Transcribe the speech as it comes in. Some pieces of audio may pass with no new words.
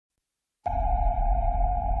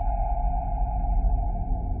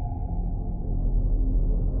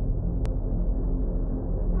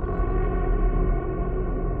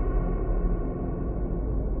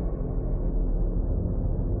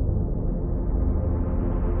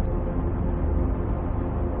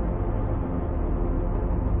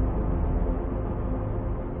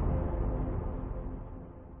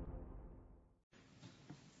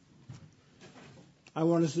I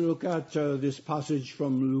want us to look at this passage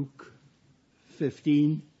from Luke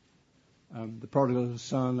 15, the prodigal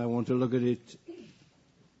son. I want to look at it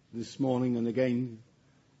this morning and again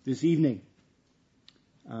this evening.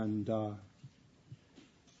 And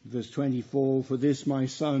verse 24, for this my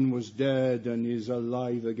son was dead and is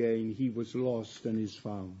alive again. He was lost and is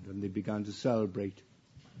found. And they began to celebrate.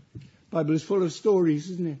 The Bible is full of stories,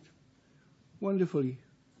 isn't it? Wonderfully.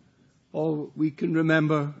 All we can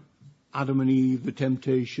remember, Adam and Eve, the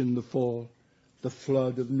temptation, the fall, the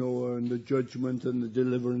flood of Noah and the judgment and the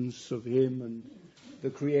deliverance of him and the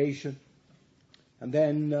creation. And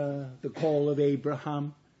then the call of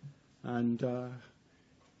Abraham and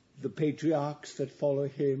the patriarchs that follow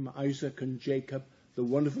him, Isaac and Jacob, the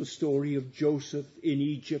wonderful story of Joseph in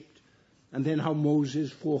Egypt, and then how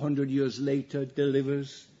Moses, 400 years later,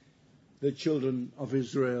 delivers the children of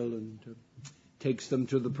Israel and takes them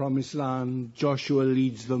to the promised land. Joshua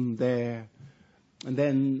leads them there. And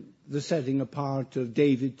then the setting apart of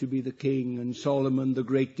David to be the king and Solomon, the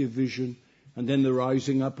great division. And then the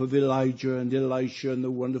rising up of Elijah and Elisha and the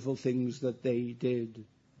wonderful things that they did.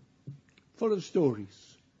 Full of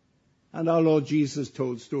stories. And our Lord Jesus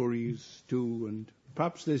told stories too. And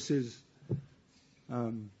perhaps this is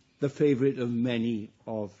the favorite of many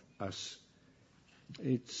of us.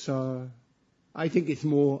 I think it's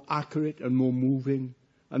more accurate and more moving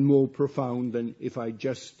and more profound than if I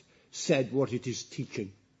just said what it is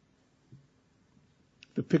teaching.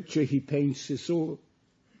 The picture he paints is so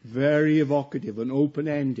very evocative and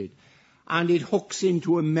open-ended, and it hooks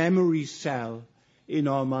into a memory cell in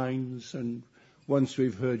our minds, and once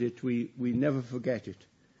we've heard it, we never forget it.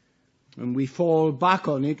 And we fall back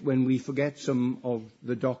on it when we forget some of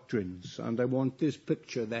the doctrines. And I want this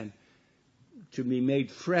picture then to be made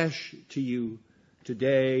fresh to you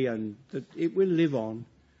today, and that it will live on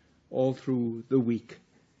all through the week.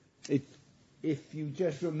 If you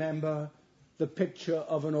just remember the picture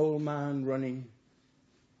of an old man running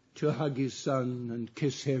to hug his son and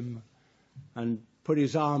kiss him and put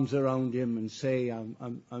his arms around him and say,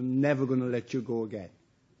 I'm never going to let you go again.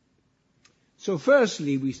 So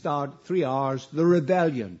firstly, we start 3 R's, the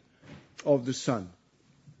rebellion of the son.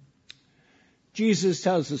 Jesus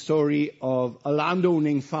tells the story of a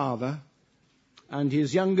landowning father, and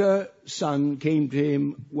his younger son came to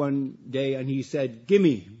him one day and he said,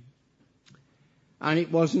 gimme. And it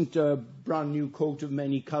wasn't a brand new coat of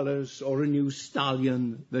many colors or a new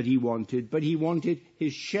stallion that he wanted, but he wanted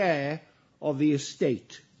his share of the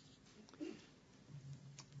estate.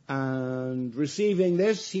 And receiving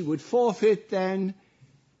this, he would forfeit then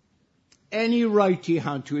any right he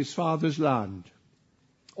had to his father's land.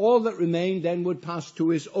 All that remained then would pass to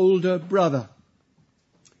his older brother.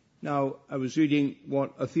 Now, I was reading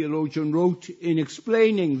what a theologian wrote in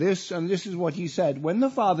explaining this, and this is what he said. When the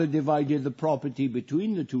father divided the property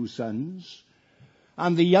between the 2 sons,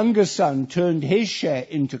 and the younger son turned his share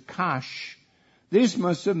into cash, this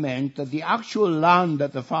must have meant that the actual land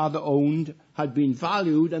that the father owned had been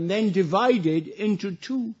valued and then divided into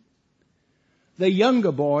 2. The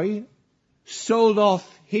younger boy sold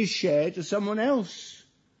off his share to someone else.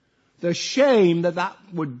 The shame that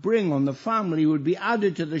would bring on the family would be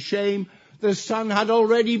added to the shame the son had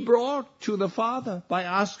already brought to the father by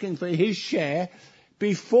asking for his share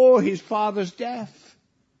before his father's death.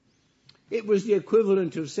 It was the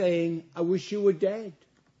equivalent of saying, I wish you were dead.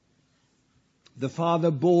 The father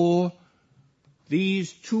bore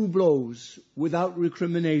these 2 blows without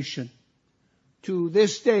recrimination. To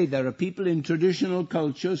this day, there are people in traditional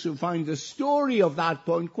cultures who find the story of that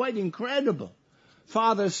point quite incredible.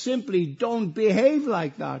 Fathers simply don't behave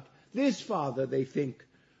like that. This father, they think,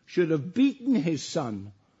 should have beaten his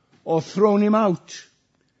son or thrown him out.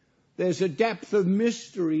 There's a depth of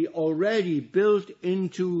mystery already built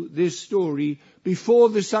into this story before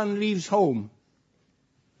the son leaves home.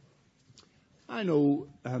 I know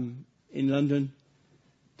in London,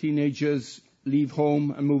 teenagers leave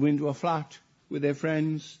home and move into a flat with their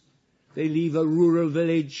friends. They leave a rural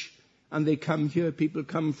village and they come here. People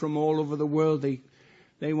come from all over the world.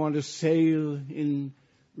 They want to sail in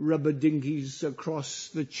rubber dinghies across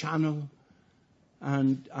the channel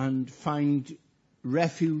and find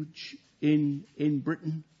refuge in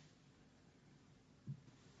Britain.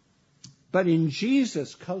 But in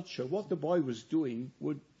Jesus' culture, what the boy was doing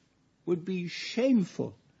would be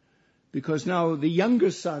shameful, because now the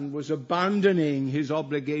younger son was abandoning his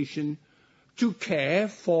obligation to care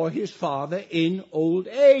for his father in old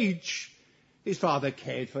age. His father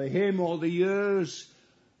cared for him all the years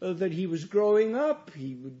that he was growing up.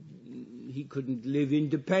 He couldn't live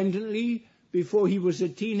independently before he was a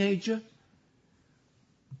teenager.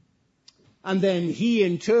 And then he,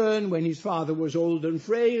 in turn, when his father was old and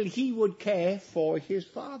frail, he would care for his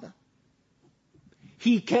father.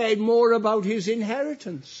 He cared more about his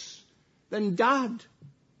inheritance than Dad.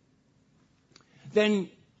 Then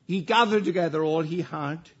he gathered together all he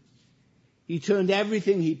had. He turned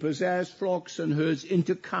everything he possessed, flocks and herds,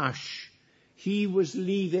 into cash. He was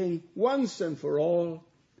leaving once and for all,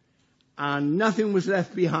 and nothing was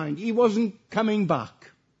left behind. He wasn't coming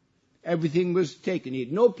back. Everything was taken. He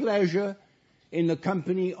had no pleasure in the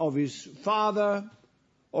company of his father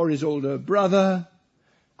or his older brother,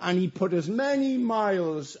 and he put as many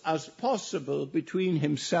miles as possible between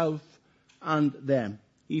himself and them.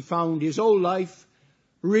 He found his whole life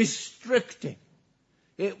restricting.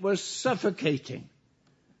 It was suffocating.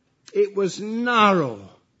 It was narrow.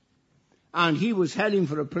 And he was heading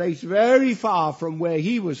for a place very far from where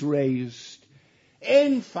he was raised.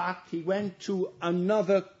 In fact, he went to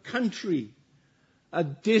another country, a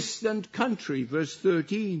distant country, verse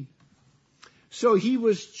 13. So he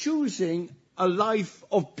was choosing a life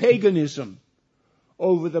of paganism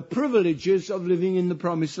over the privileges of living in the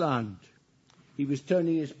promised land. He was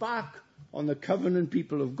turning his back on the covenant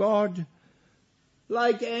people of God,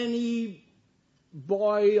 like any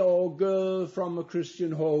boy or girl from a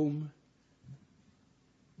Christian home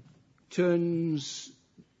turns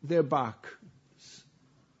their back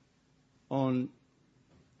on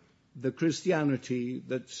the Christianity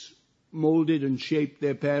that's molded and shaped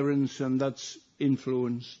their parents and that's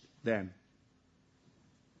influenced them.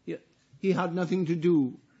 He had nothing to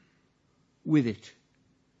do with it.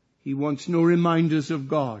 He wants no reminders of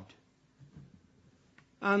God.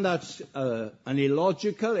 And that's an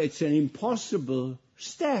illogical, it's an impossible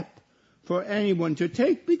step for anyone to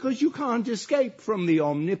take, because you can't escape from the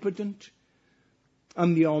omnipotent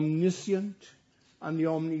and the omniscient and the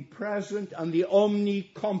omnipresent and the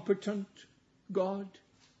omnicompetent God.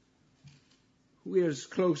 We're as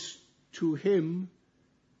close to him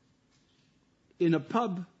in a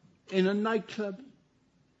pub, in a nightclub,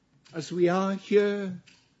 as we are here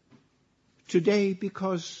today,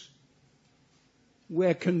 because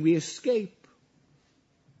where can we escape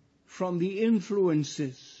from the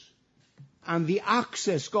influences and the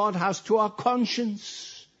access God has to our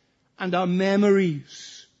conscience and our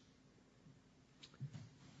memories?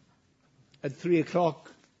 At 3:00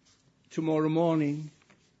 tomorrow morning,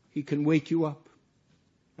 he can wake you up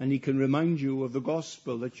and he can remind you of the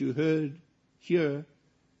gospel that you heard here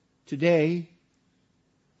today.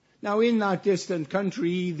 Now, in that distant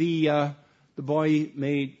country, the boy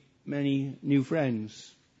made many new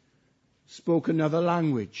friends, spoke another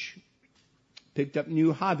language, picked up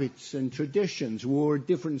new habits and traditions, wore a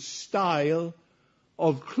different style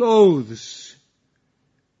of clothes.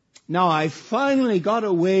 Now I finally got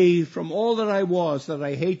away from all that I was, that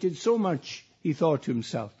I hated so much, he thought to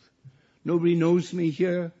himself. Nobody knows me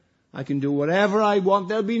here. I can do whatever I want.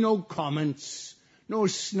 There'll be no comments, no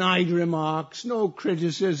snide remarks, no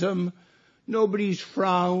criticism, nobody's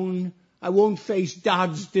frown. I won't face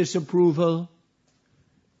Dad's disapproval.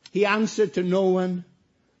 He answered to no one.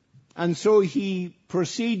 And so he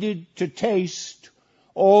proceeded to taste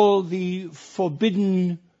all the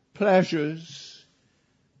forbidden pleasures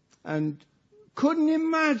and couldn't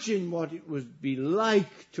imagine what it would be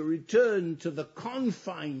like to return to the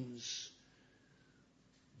confines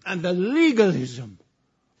and the legalism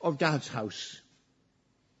of Dad's house.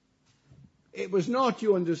 It was not,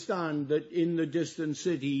 you understand, that in the distant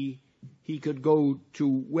city he could go to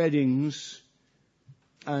weddings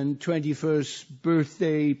and 21st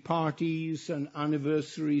birthday parties and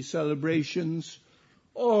anniversary celebrations.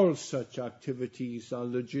 All such activities are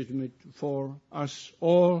legitimate for us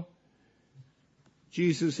all.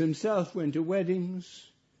 Jesus himself went to weddings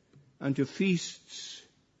and to feasts.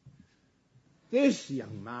 This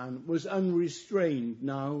young man was unrestrained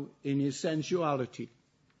now in his sensuality,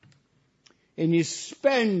 in his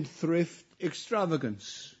spendthrift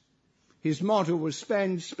extravagance. His motto was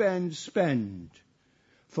spend, spend, spend,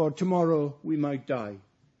 for tomorrow we might die.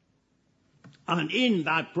 And in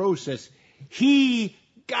that process, he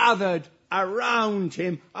gathered around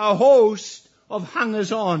him a host of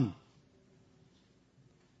hangers-on.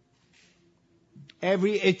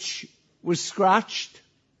 Every itch was scratched.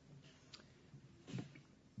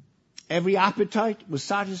 Every appetite was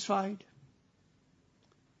satisfied.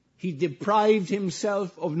 He deprived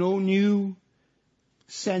himself of no new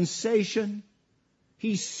sensation.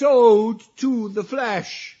 He sowed to the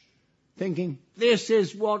flesh, thinking, this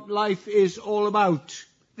is what life is all about.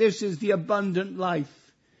 This is the abundant life.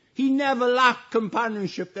 He never lacked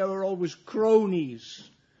companionship. There were always cronies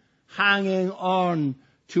hanging on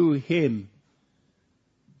to him.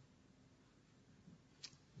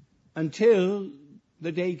 until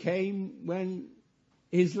the day came when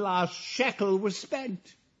his last shekel was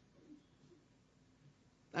spent.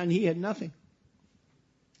 And he had nothing.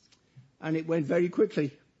 And it went very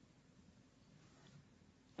quickly.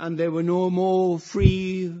 And there were no more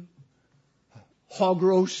free hog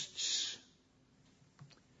roasts,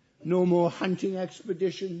 no more hunting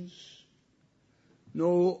expeditions,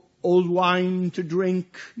 no old wine to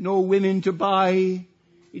drink, no women to buy.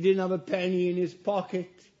 He didn't have a penny in his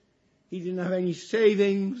pocket. He didn't have any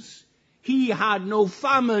savings. He had no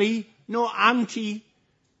family, no auntie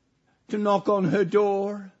to knock on her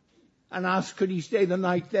door and ask could he stay the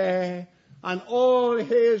night there. And all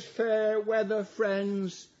his fair weather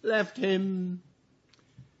friends left him.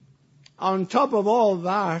 On top of all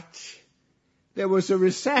that, there was a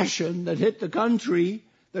recession that hit the country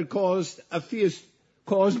that caused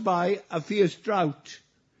by a fierce drought.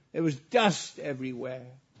 There was dust everywhere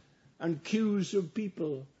and queues of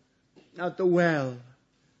people at the well,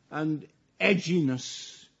 and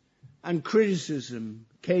edginess and criticism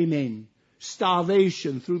came in.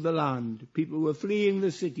 Starvation through the land. People were fleeing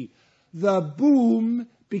the city. The boom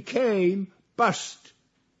became bust.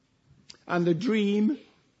 And the dream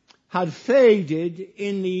had faded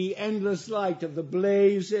in the endless light of the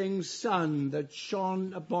blazing sun that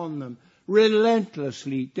shone upon them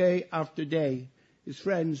relentlessly day after day. His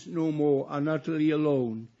friends no more, and utterly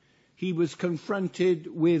alone. He was confronted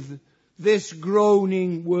with this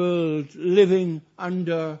groaning world living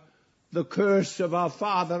under the curse of our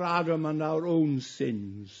father Adam and our own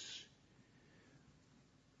sins.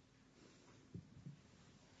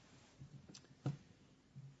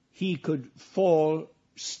 He could fall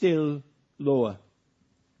still lower.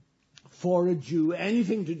 For a Jew,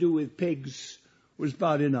 anything to do with pigs was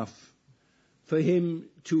bad enough. For him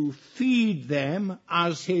to feed them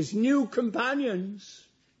as his new companions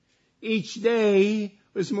each day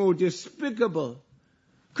was more despicable.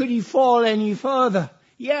 Could he fall any further?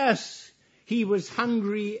 Yes, he was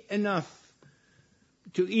hungry enough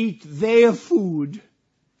to eat their food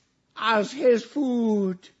as his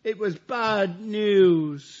food. It was bad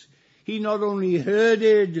news. He not only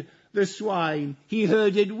herded the swine, he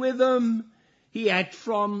herded with them. He ate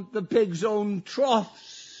from the pig's own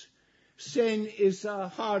troughs. Sin is a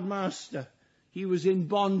hard master. He was in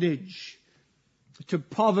bondage to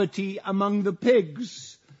poverty among the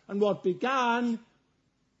pigs. And what began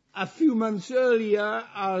a few months earlier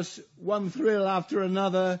as one thrill after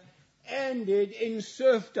another ended in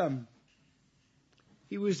serfdom.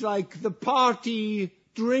 He was like the party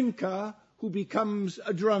drinker who becomes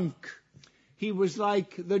a drunk. He was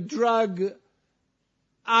like the drug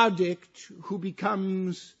addict who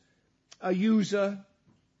becomes a user.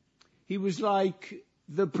 He was like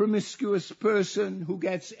the promiscuous person who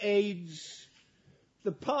gets AIDS.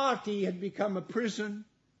 The party had become a prison.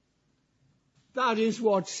 That is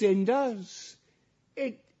what sin does.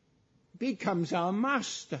 It becomes our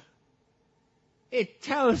master. It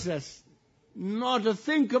tells us not to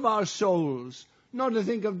think of our souls, not to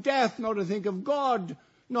think of death, not to think of God,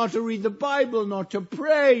 not to read the Bible, not to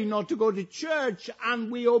pray, not to go to church, and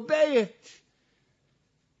we obey it.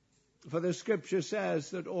 For the scripture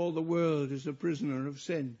says that all the world is a prisoner of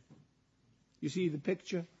sin. You see the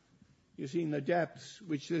picture? You've seen the depths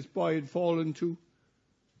which this boy had fallen to.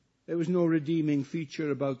 There was no redeeming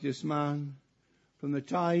feature about this man. From the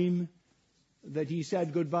time that he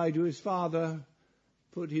said goodbye to his father,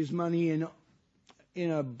 put his money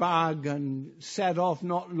in a bag and set off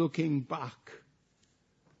not looking back.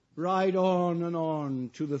 Right on and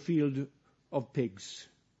on to the field of pigs.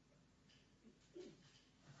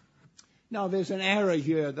 Now there's an error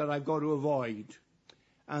here that I've got to avoid.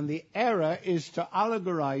 And the error is to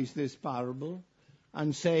allegorize this parable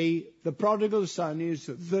and say the prodigal son is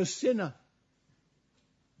the sinner.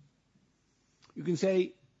 You can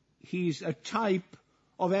say he's a type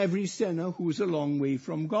of every sinner who's a long way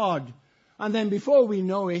from God. And then before we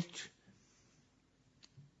know it,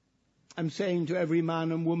 I'm saying to every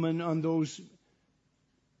man and woman and those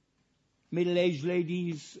middle-aged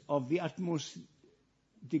ladies of the utmost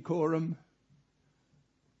decorum,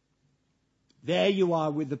 there you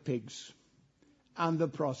are with the pigs and the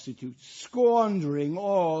prostitutes, squandering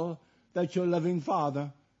all that your loving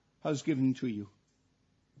Father has given to you.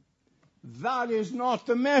 That is not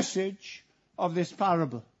the message of this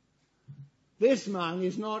parable. This man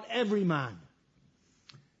is not every man.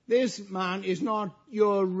 This man is not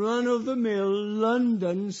your run-of-the-mill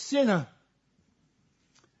London sinner.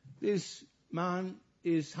 This man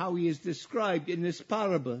is how he is described in this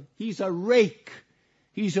parable. He's a rake.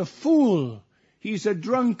 He's a fool. He's a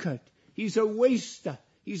drunkard. He's a waster.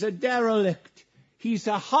 He's a derelict. He's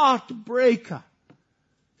a heartbreaker.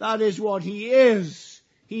 That is what he is.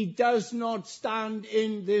 He does not stand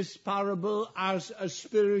in this parable as a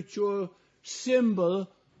spiritual symbol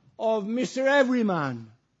of Mr.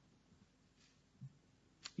 Everyman.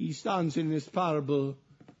 He stands in this parable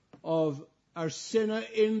of a sinner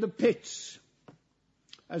in the pits,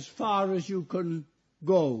 as far as you can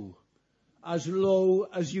go, as low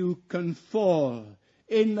as you can fall,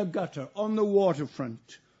 in the gutter, on the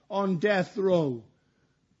waterfront, on death row,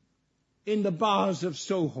 in the bars of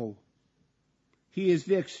Soho. He is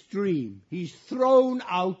the extreme. He's thrown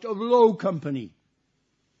out of low company.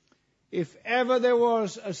 If ever there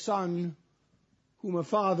was a son whom a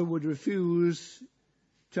father would refuse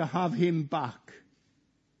to have him back,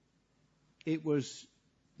 it was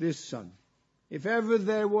this son. If ever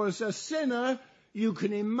there was a sinner you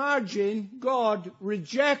can imagine God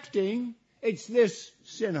rejecting, it's this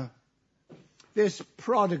sinner, this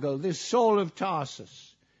prodigal, this Saul of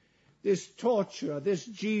Tarsus, this torturer, this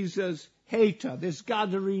Jesus hater, this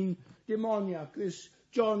Gadarene demoniac, this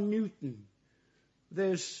John Newton,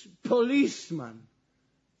 this policeman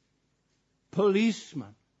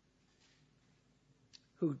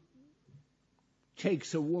who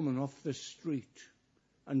takes a woman off the street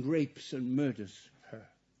and rapes and murders her.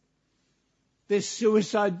 This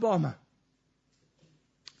suicide bomber,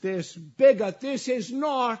 this bigot. This is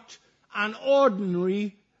not an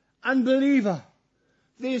ordinary unbeliever.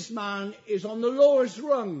 This man is on the lowest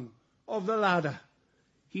rung of the ladder.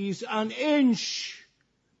 He's an inch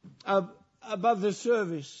above the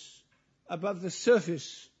surface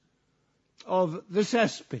of the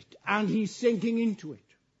cesspit, and he's sinking into it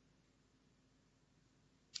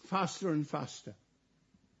faster and faster.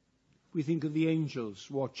 We think of the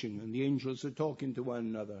angels watching, and the angels are talking to one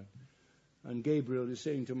another, and Gabriel is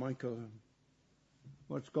saying to Michael,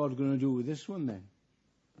 what's God going to do with this one then?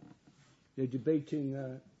 They're debating,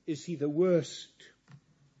 is he the worst?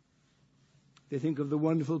 They think of the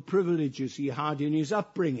wonderful privileges he had in his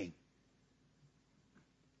upbringing,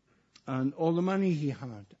 and all the money he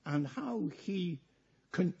had, and how he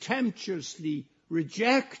contemptuously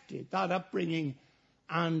rejected that upbringing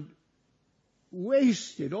and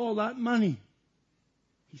wasted all that money.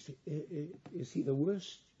 He said, is he the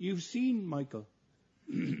worst you've seen, Michael?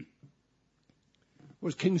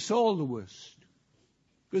 Was King Saul the worst?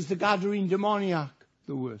 Was the Gadarene demoniac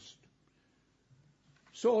the worst?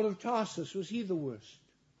 Saul of Tarsus, was he the worst?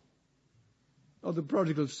 Or the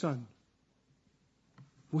prodigal son?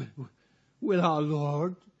 Will our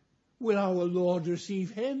Lord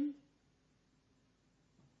receive him?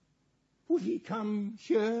 Will he come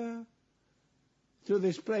here to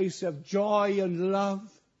this place of joy and love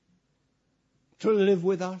to live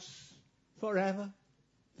with us forever?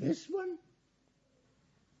 This one?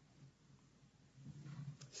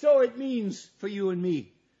 So it means for you and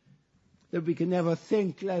me that we can never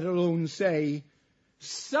think, let alone say,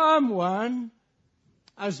 someone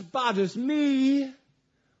as bad as me,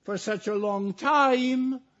 for such a long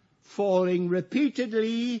time, falling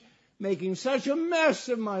repeatedly, making such a mess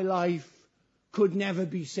of my life, could never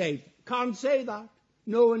be saved. Can't say that.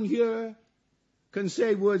 No one here can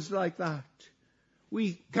say words like that.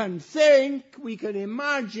 We can think, we can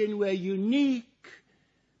imagine we're unique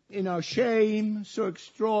in our shame, so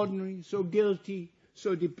extraordinary, so guilty,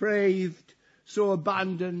 so depraved, so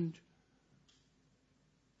abandoned,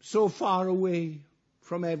 so far away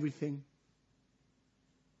from everything.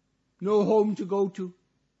 No home to go to.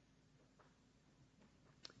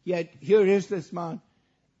 Yet here is this man.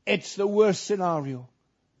 It's the worst scenario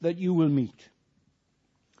that you will meet.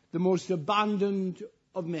 The most abandoned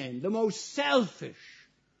of men, the most selfish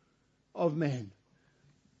of men,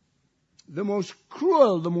 the most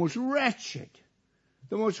cruel, the most wretched,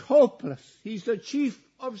 the most hopeless. He's the chief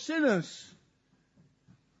of sinners.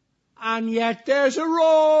 And yet there's a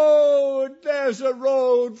road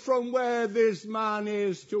from where this man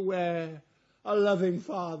is to where a loving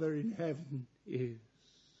Father in heaven is.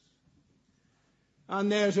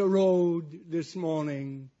 And there's a road this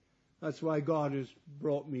morning. That's why God has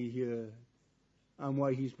brought me here and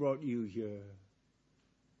why he's brought you here.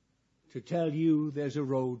 To tell you there's a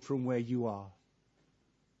road from where you are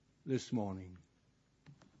this morning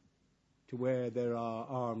to where there are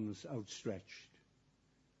arms outstretched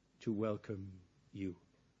to welcome you.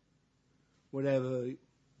 Whatever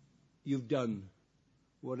you've done,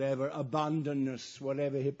 whatever abandonness,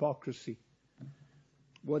 whatever hypocrisy,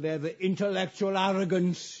 whatever intellectual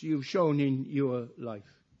arrogance you've shown in your life,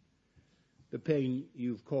 the pain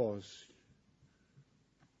you've caused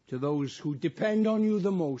to those who depend on you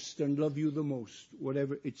the most and love you the most,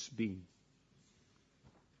 whatever it's been.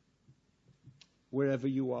 Wherever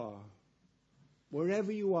you are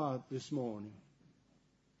this morning,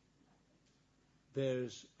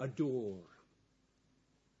 there's a door.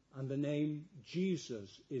 And the name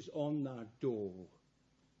Jesus is on that door.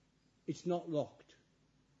 It's not locked.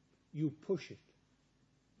 You push it.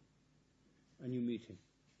 And you meet him.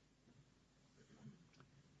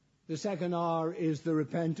 The second R is the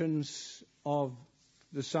repentance of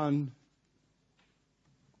the Son.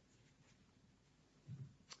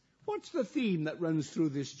 What's the theme that runs through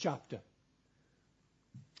this chapter?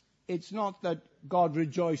 It's not that God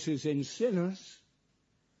rejoices in sinners.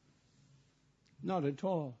 Not at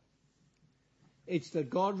all. It's that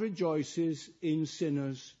God rejoices in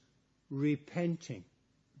sinners repenting.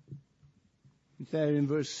 It's there in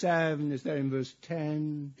verse 7, it's there in verse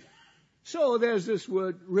 10. So there's this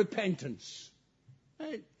word repentance.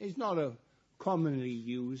 It's not a commonly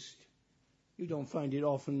used. You don't find it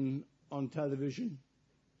often on television,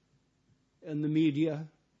 in the media.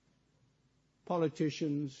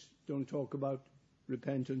 Politicians don't talk about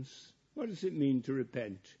repentance. What does it mean to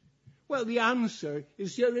repent? Well, the answer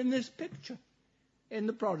is here in this picture, in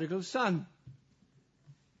the prodigal son.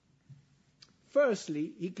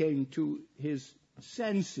 Firstly, he came to his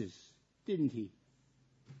senses, didn't he?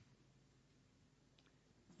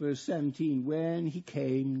 Verse 17, when he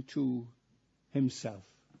came to himself.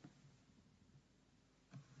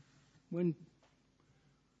 When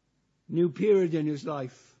new period in his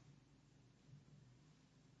life.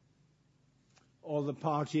 All the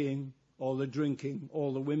partying, all the drinking,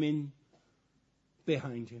 all the women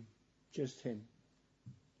behind him. Just him.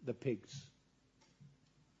 The pigs.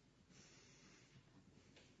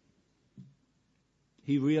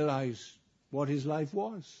 He realized what his life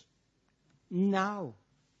was. Now,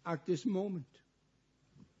 at this moment.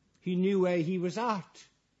 He knew where he was at.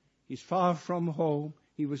 He's far from home.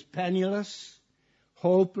 He was penniless,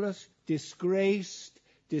 hopeless, disgraced,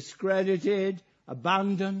 discredited,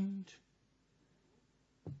 abandoned.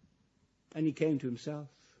 And he came to himself.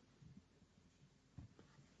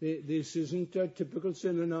 This isn't a typical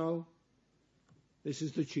sinner now. This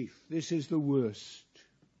is the chief. This is the worst.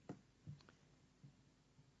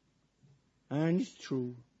 And it's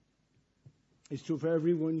true. It's true for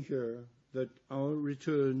everyone here that our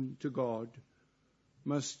return to God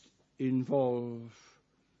must involve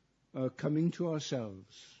a coming to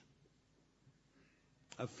ourselves,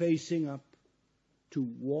 a facing up to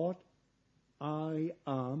what I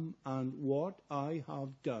am and what I have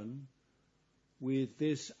done with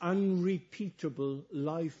this unrepeatable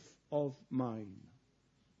life of mine.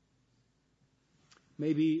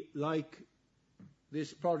 Maybe like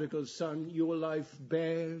this prodigal son, your life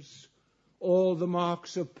bears all the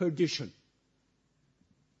marks of perdition.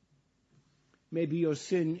 Maybe your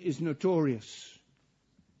sin is notorious.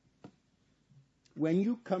 When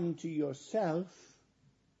you come to yourself,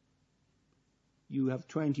 you have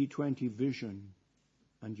 20/20 vision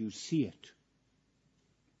and you see it.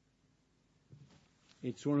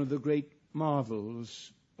 It's one of the great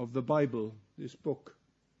marvels of the Bible, this book.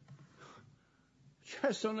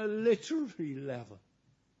 Just on a literary level.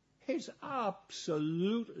 It's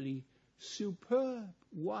absolutely superb.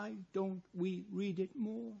 Why don't we read it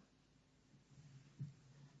more?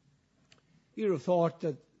 You'd have thought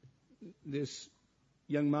that this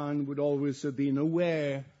young man would always have been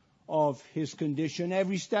aware of his condition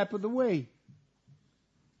every step of the way.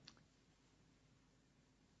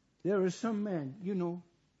 There are some men, you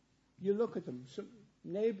look at them, some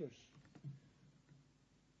neighbors,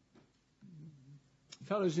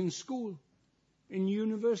 fellows in school, in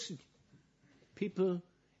university, people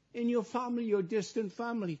in your family, your distant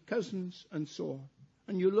family, cousins and so on.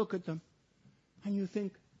 And you look at them and you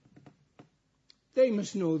think, they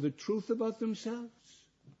must know the truth about themselves.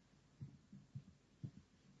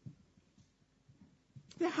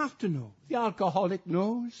 They have to know. The alcoholic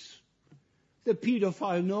knows. The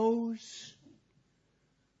pedophile knows.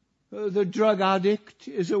 The drug addict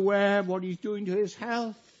is aware of what he's doing to his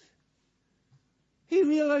health. He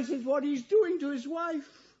realizes what he's doing to his wife,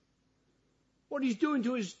 what he's doing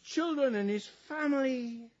to his children and his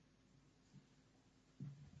family,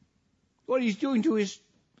 what he's doing to his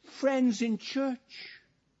friends in church.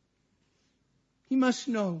 He must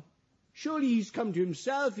know. Surely he's come to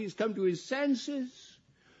himself, he's come to his senses.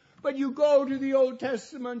 But you go to the Old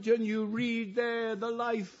Testament and you read there the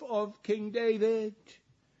life of King David,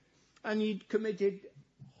 and he'd committed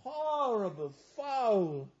horrible,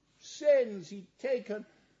 foul sins. He'd taken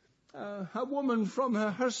a woman from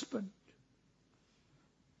her husband,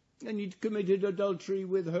 and he'd committed adultery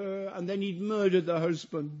with her, and then he'd murdered the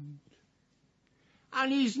husband.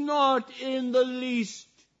 And he's not in the least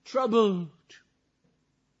troubled.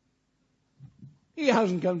 He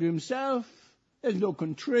hasn't come to himself. There's no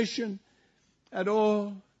contrition at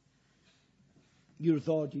all. You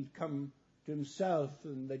thought he'd come to himself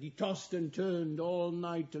and that he tossed and turned all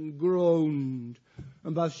night and groaned.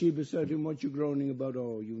 And Bathsheba said to him, "What you groaning about?"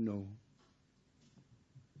 "Oh, you know."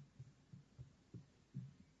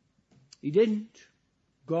 He didn't.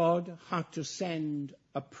 God had to send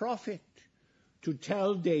a prophet to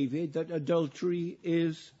tell David that adultery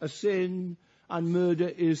is a sin and murder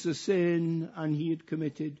is a sin, and he had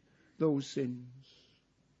committed those sins.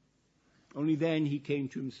 Only then he came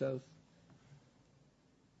to himself.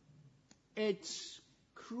 It's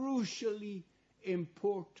crucially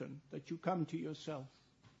important that you come to yourself.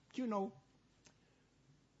 Do you know,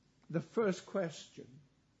 the first question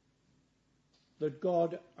that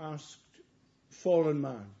God asked fallen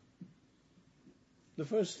man, the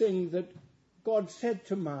first thing that God said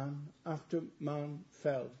to man after man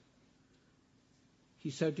fell, he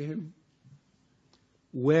said to him,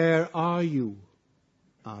 "Where are you,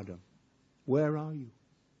 Adam? Where are you?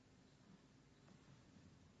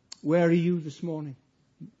 Where are you this morning?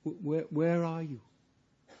 Where are you?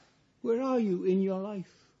 Where are you in your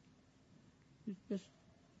life? Just,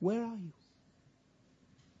 where are you?"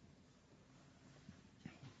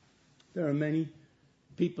 There are many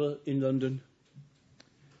people in London.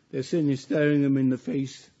 Their sin is staring them in the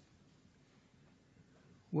face.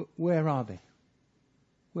 Where are they?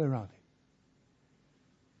 Where are they?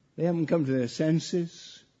 They haven't come to their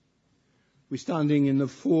senses. We're standing in the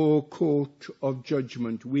forecourt of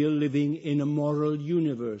judgment. We're living in a moral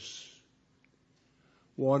universe.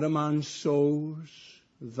 What a man sows,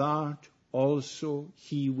 that also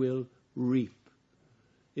he will reap.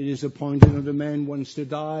 It is appointed unto men once to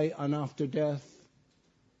die, and after death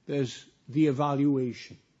there's the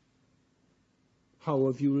evaluation. How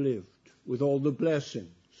have you lived with all the blessings,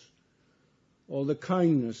 all the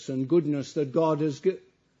kindness and goodness that God has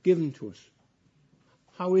given to us?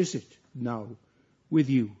 How is it now with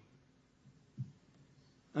you?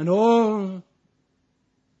 And all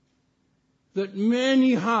that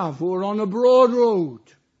many have who are on a broad road,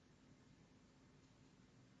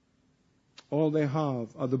 all they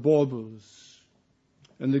have are the baubles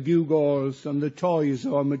and the gewgaws and the toys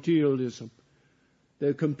of our materialism,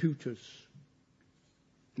 their computers,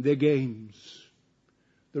 their games,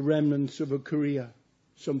 the remnants of a career,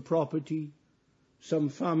 some property, some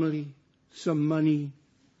family, some money,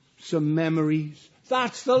 some memories.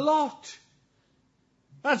 That's the lot.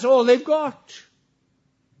 That's all they've got.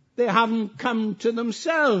 They haven't come to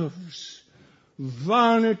themselves.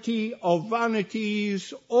 Vanity of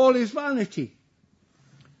vanities, all is vanity.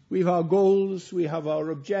 We have our goals, we have our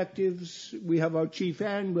objectives, we have our chief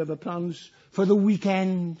end, we have our plans for the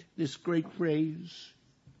weekend, this great phrase.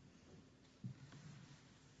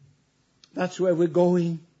 That's where we're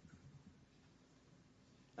going.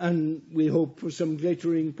 And we hope for some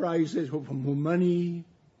glittering prizes, hope for more money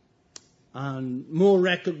and more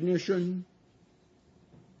recognition.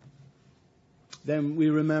 Then we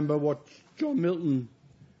remember what John Milton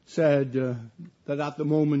said, that at the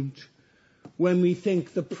moment when we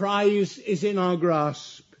think the prize is in our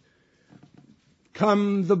grasp,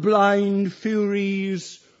 come the blind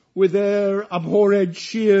furies with their abhorred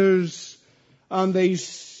shears, and they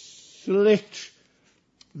slit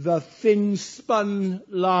the thin-spun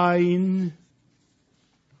line.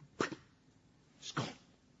 It's gone.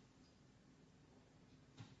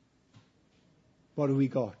 What have we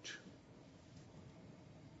got?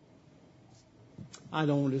 I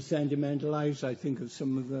don't want to sentimentalize. I think of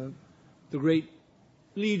some of the great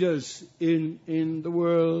leaders in the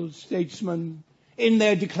world, statesmen, in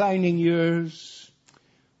their declining years.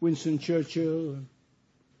 Winston Churchill,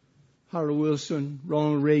 Harold Wilson,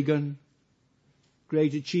 Ronald Reagan.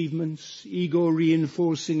 Great achievements,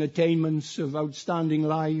 ego-reinforcing attainments of outstanding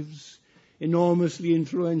lives, enormously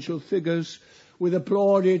influential figures with the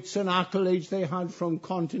plaudits and accolades they had from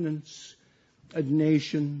continents and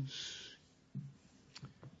nations.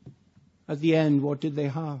 At the end, what did they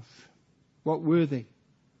have? What were they?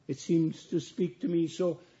 It seems to speak to me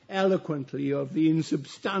so eloquently of the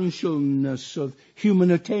insubstantialness of human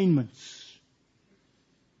attainments.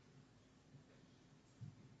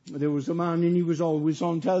 There was a man, and he was always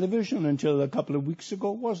on television until a couple of weeks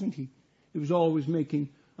ago, wasn't he? He was always making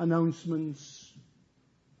announcements,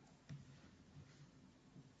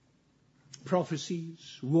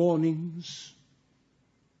 prophecies, warnings.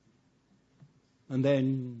 And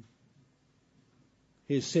then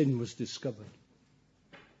his sin was discovered.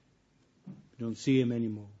 Don't see him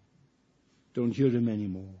anymore. Don't hear him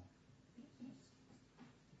anymore.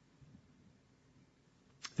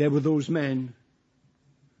 There were those men,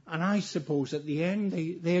 and I suppose at the end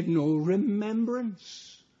they had no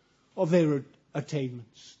remembrance of their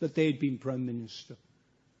attainments, that they had been Prime Minister,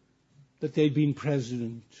 that they'd been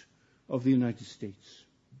President of the United States.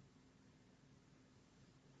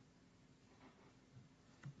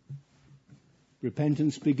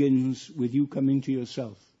 Repentance begins with you coming to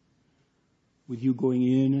yourself, with you going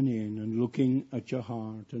in and looking at your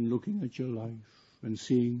heart and looking at your life and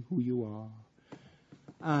seeing who you are,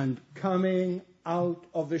 and coming out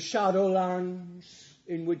of the shadowlands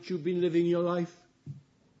in which you've been living your life,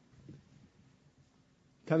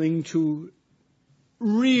 coming to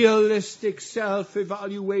realistic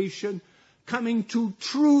self-evaluation, coming to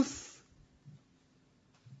truth.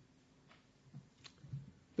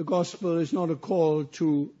 The gospel is not a call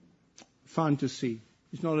to fantasy.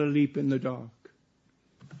 It's not a leap in the dark.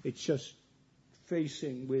 It's just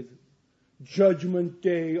facing with judgment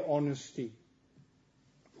day honesty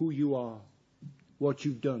who you are, what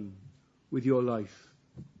you've done with your life.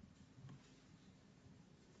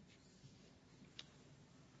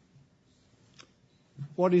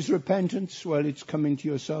 What is repentance? Well, it's coming to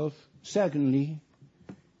yourself. Secondly,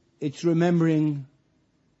 it's remembering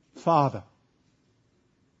Father.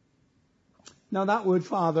 Now, that word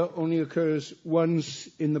Father only occurs once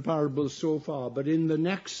in the parable so far, but in the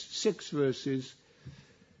next 6 verses,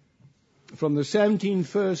 from the 17th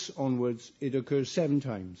verse onwards, it occurs 7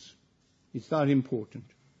 times. It's that important.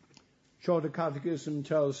 Shorter Catechism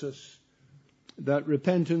tells us that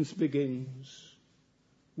repentance begins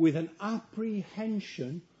with an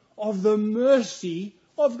apprehension of the mercy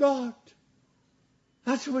of God.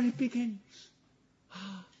 That's where it begins.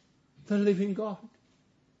 The living God.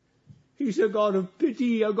 He's a God of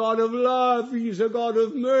pity, a God of love. He's a God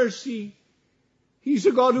of mercy. He's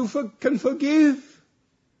a God who can forgive.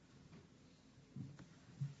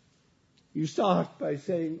 You start by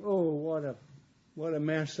saying, oh, what a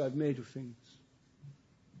mess I've made of things.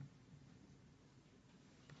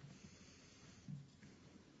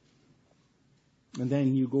 And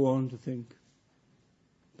then you go on to think,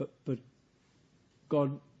 but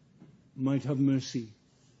God might have mercy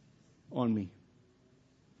on me.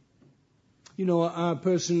 You know, a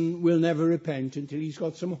person will never repent until he's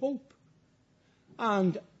got some hope.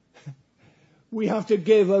 And we have to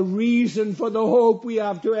give a reason for the hope we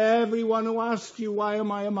have to everyone who asks you, why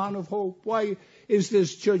am I a man of hope? Why is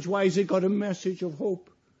this church, why has it got a message of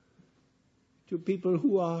hope? To people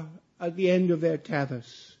who are at the end of their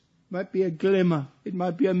tethers. It might be a glimmer, it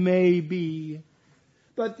might be a maybe.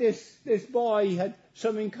 But this boy had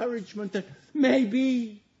some encouragement that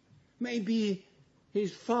maybe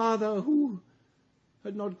his father, who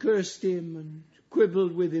had not cursed him and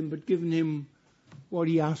quibbled with him, but given him what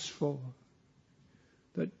he asked for,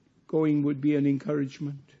 that going would be an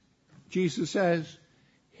encouragement. Jesus says,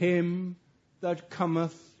 him that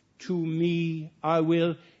cometh to me, I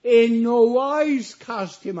will in no wise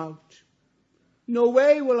cast him out. No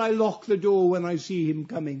way will I lock the door when I see him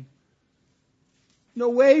coming. No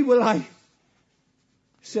way will I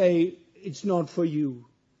say, it's not for you.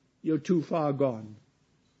 You're too far gone.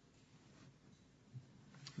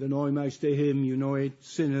 The Neumeister hymn, you know it,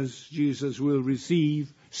 sinners Jesus will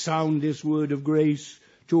receive. Sound this word of grace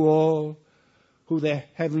to all who their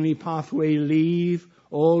heavenly pathway leave,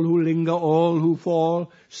 all who linger, all who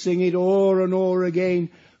fall. Sing it o'er and o'er again.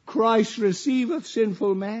 Christ receiveth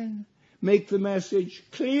sinful men. Make the message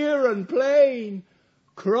clear and plain.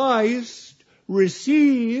 Christ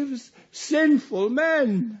receives sinful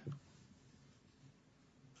men.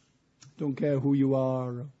 Don't care who you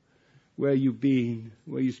are, where you've been,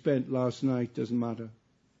 where you spent last night, doesn't matter.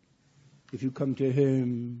 If you come to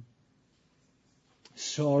him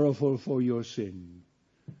sorrowful for your sin,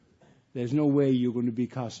 there's no way you're going to be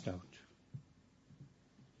cast out.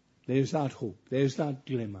 There's that hope. There's that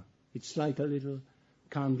glimmer. It's like a little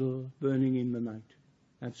candle burning in the night.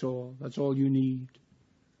 That's all. That's all you need.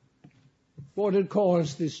 What had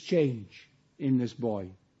caused this change in this boy?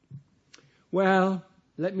 Well,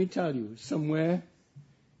 let me tell you, somewhere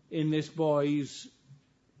in this boy's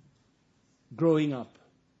growing up,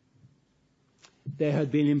 there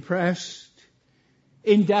had been impressed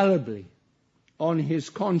indelibly on his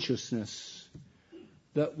consciousness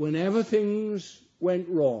that whenever things went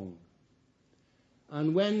wrong,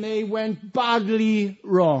 and when they went badly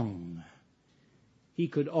wrong, he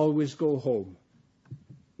could always go home.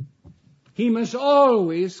 He must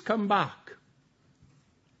always come back.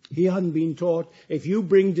 He hadn't been taught, if you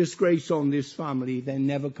bring disgrace on this family, then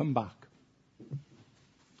never come back.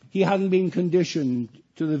 He hadn't been conditioned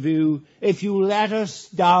to the view, if you let us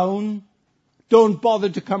down, don't bother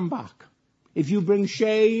to come back. If you bring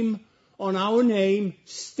shame on our name,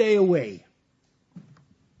 stay away.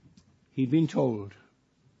 He'd been told.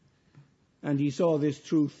 And he saw this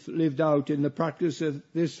truth lived out in the practice of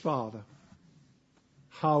this father.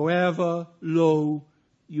 however low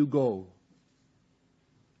you go,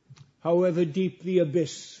 however deep the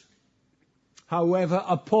abyss, however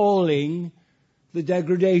appalling the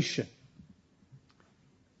degradation,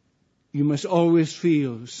 you must always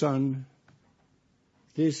feel, son,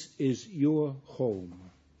 this is your home.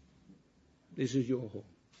 This is your home.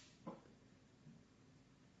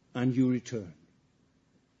 And you return.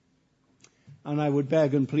 And I would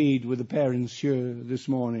beg and plead with the parents here this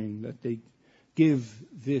morning that they give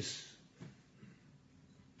this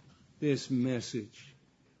message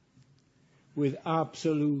with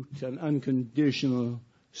absolute and unconditional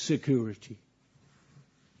security,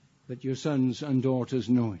 that your sons and daughters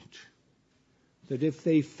know it, that if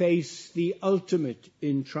they face the ultimate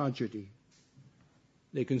in tragedy,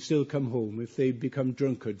 they can still come home. If they become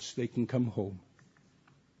drunkards, they can come home.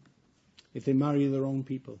 If they marry the wrong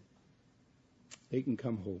people, they can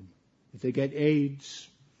come home. If they get AIDS,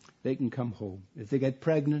 they can come home. If they get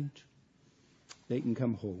pregnant, they can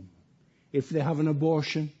come home. If they have an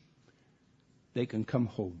abortion, they can come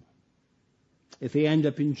home. If they end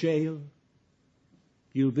up in jail,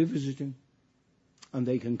 you'll be visiting, and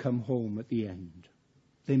they can come home at the end.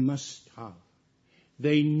 They must have.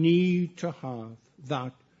 They need to have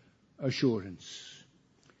that assurance.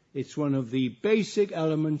 It's one of the basic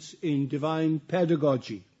elements in divine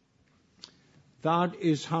pedagogy. That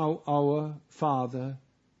is how our Father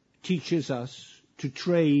teaches us to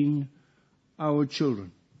train our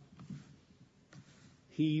children.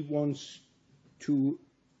 He wants to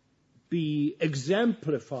be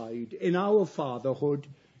exemplified in our fatherhood,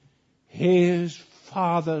 His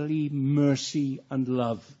fatherly mercy and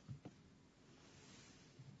love.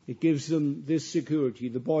 It gives them this security.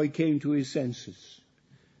 The boy came to his senses,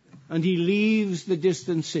 and he leaves the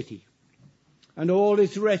distant city and all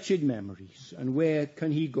its wretched memories. And where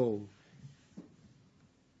can he go?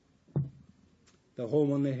 The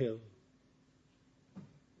home on the hill,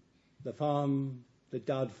 the farm that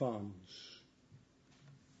Dad farms.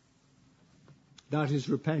 That is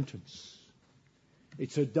repentance.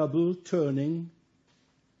 It's a double turning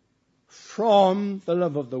from the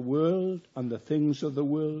love of the world and the things of the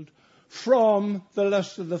world, from the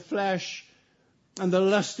lust of the flesh and the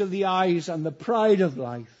lust of the eyes and the pride of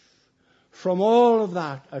life, from all of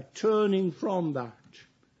that, a turning from that,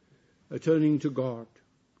 a turning to God,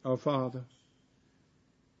 our Father,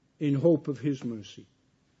 in hope of His mercy.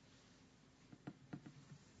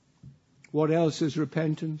 What else is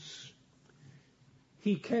repentance?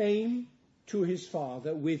 He came to his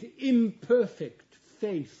Father with imperfect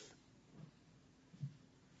faith.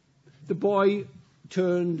 The boy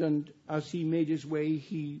turned, and as he made his way,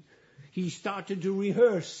 he started to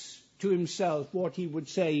rehearse to himself what he would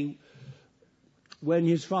say when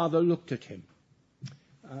his father looked at him.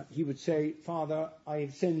 He would say, Father, I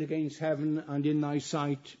have sinned against heaven and in thy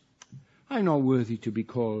sight. I'm not worthy to be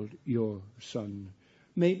called your son.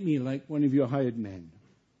 Make me like one of your hired men.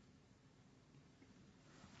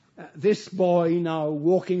 This boy now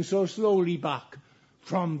walking so slowly back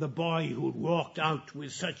from the boy who'd walked out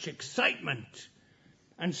with such excitement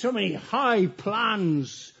and so many high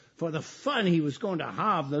plans for the fun he was going to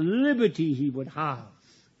have, the liberty he would have.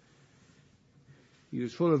 He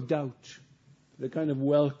was full of doubt, the kind of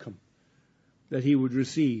welcome that he would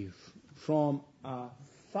receive from a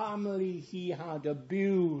family he had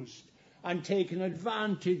abused and taken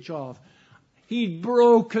advantage of. He'd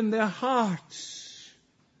broken their hearts.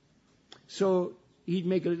 So he'd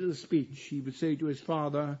make a little speech. He would say to his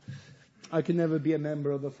father, I can never be a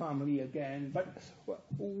member of the family again, but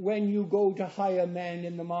when you go to hire men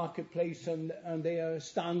in the marketplace and they are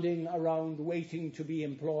standing around waiting to be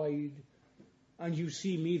employed, and you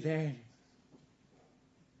see me there,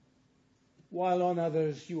 while on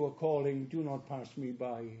others you are calling, do not pass me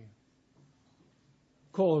by.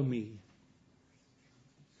 Call me.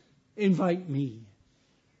 Invite me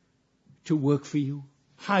to work for you.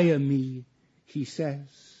 Hire me, he says.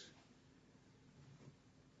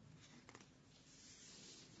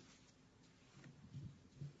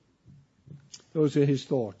 Those are his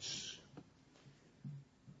thoughts.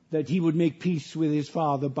 That he would make peace with his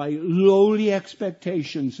father by lowly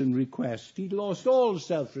expectations and requests. He'd lost all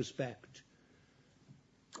self-respect.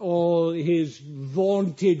 All his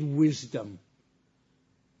vaunted wisdom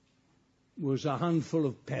was a handful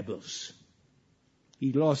of pebbles.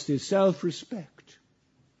 He lost his self-respect.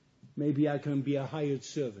 Maybe I can be a hired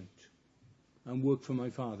servant and work for my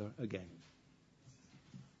father again.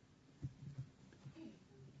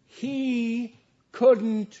 He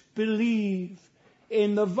couldn't believe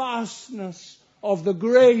in the vastness of the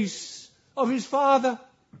grace of his Father.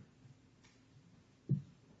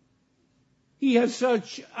 He had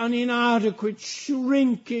such an inadequate,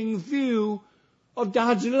 shrinking view of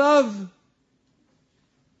Dad's love.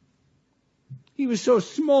 He was so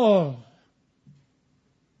small.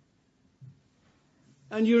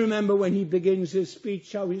 And you remember when he begins his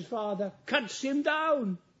speech, how his father cuts him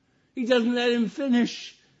down. He doesn't let him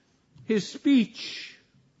finish his speech.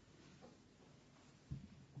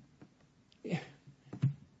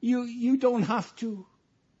 You don't have to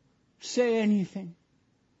say anything.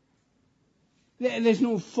 There's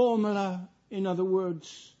no formula, in other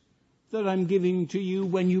words, that I'm giving to you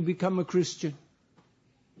when you become a Christian.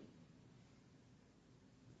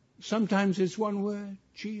 Sometimes it's one word,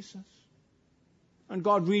 Jesus. And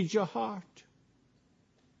God reads your heart.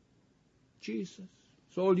 Jesus.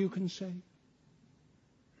 It's all you can say.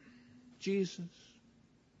 Jesus.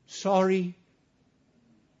 Sorry.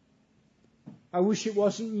 I wish it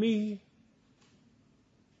wasn't me.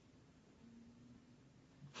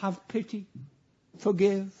 Have pity.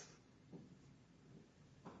 Forgive.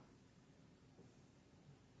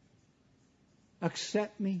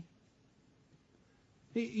 Accept me.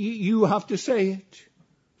 You have to say it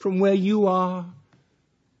from where you are,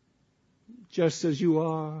 just as you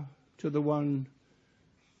are, to the one,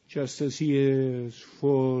 just as he is,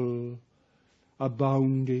 full,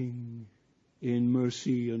 abounding in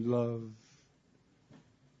mercy and love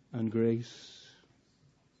and grace.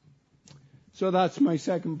 So that's my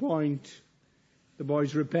second point. The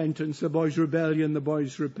boy's repentance, the boy's rebellion, the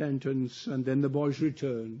boy's repentance, and then the boy's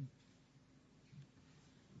return.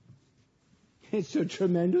 It's a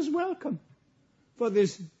tremendous welcome for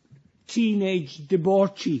this teenage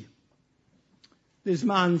debauchee, this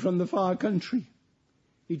man from the far country.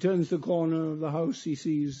 He turns the corner of the house, he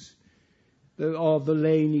sees the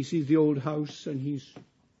lane, he sees the old house, and he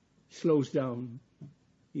slows down.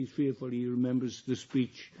 He's fearful. He remembers the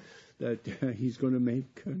speech that he's going to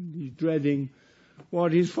make, and he's dreading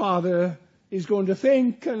what his father is going to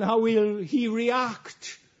think and how will he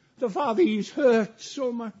react. The father he's hurt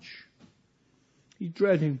so much. He's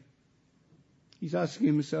dreading. He's asking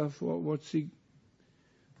himself,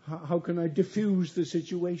 how can I diffuse the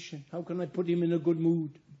situation? How can I put him in a good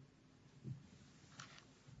mood?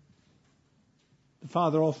 The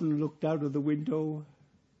father often looked out of the window,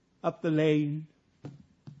 up the lane,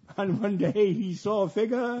 and one day he saw a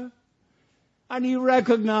figure, and he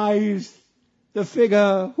recognized the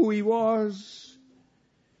figure who he was,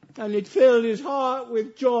 and it filled his heart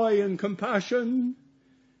with joy and compassion.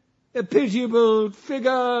 A pitiable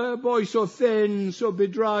figure, a boy so thin, so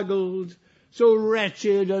bedraggled, so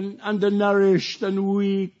wretched and undernourished and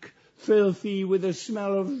weak, filthy, with the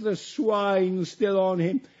smell of the swine still on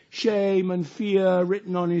him, shame and fear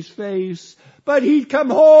written on his face. But he'd come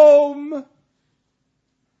home.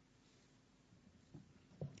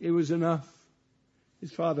 It was enough.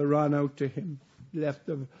 His father ran out to him, left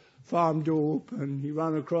the farm door open. He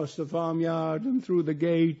ran across the farmyard and through the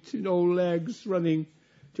gate in old legs, running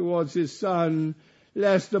towards his son,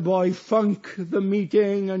 lest the boy funk the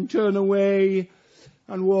meeting and turn away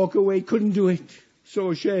and walk away. Couldn't do it,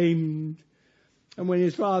 so ashamed. And when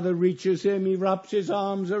his father reaches him, he wraps his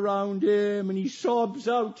arms around him and he sobs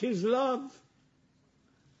out his love.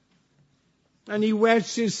 And he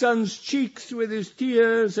wets his son's cheeks with his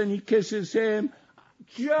tears and he kisses him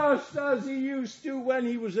just as he used to when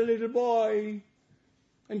he was a little boy.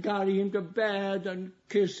 And carry him to bed and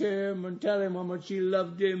kiss him and tell him how much he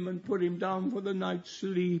loved him and put him down for the night's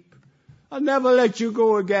sleep. I'll never let you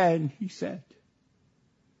go again, he said.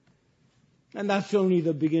 And that's only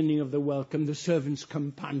the beginning of the welcome. The servants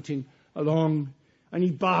come panting along and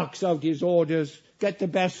he barks out his orders. Get the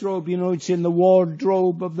best robe, it's in the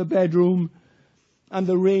wardrobe of the bedroom. And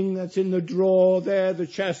the ring that's in the drawer there, the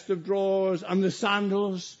chest of drawers, and the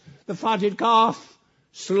sandals, the fatted calf,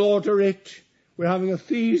 slaughter it. We're having a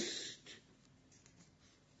feast.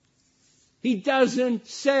 He doesn't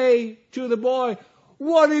say to the boy,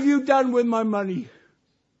 what have you done with my money?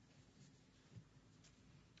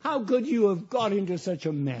 How could you have got into such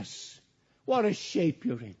a mess? What a shape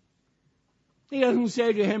you're in. He doesn't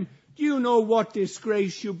say to him, do you know what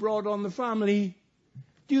disgrace you brought on the family?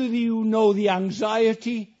 Do you know the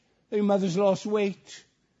anxiety that your mother's lost weight?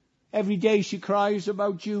 Every day she cries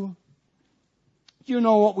about you. Do you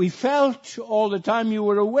know what we felt all the time you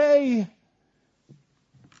were away?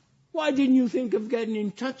 Why didn't you think of getting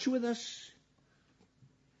in touch with us?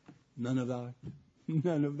 None of that.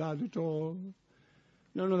 None of that at all.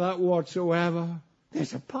 None of that whatsoever.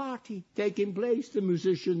 There's a party taking place. The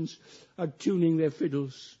musicians are tuning their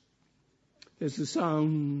fiddles. There's the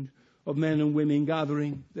sound of men and women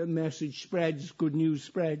gathering. The message spreads, good news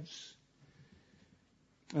spreads.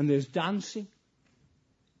 And there's dancing.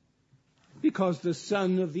 because the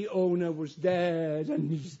son of the owner was dead and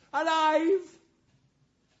he's alive.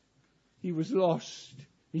 He was lost,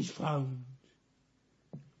 he's found.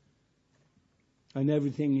 And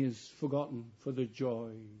everything is forgotten for the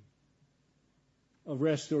joy of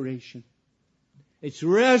restoration. It's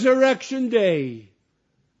Resurrection Day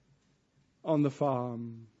on the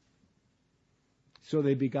farm. So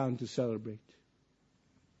they began to celebrate.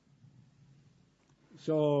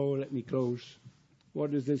 So let me close.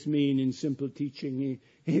 What does this mean in simple teaching?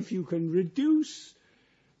 If you can reduce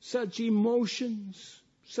such emotions,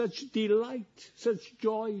 such delight, such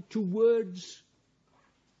joy to words,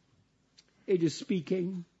 it is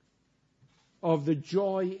speaking of the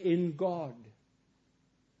joy in God.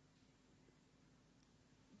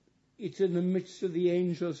 It's in the midst of the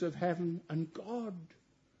angels of heaven, and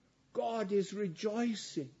God is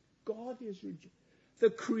rejoicing. God is rejoicing. The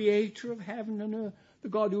creator of heaven and earth, the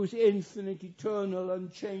God who is infinite, eternal,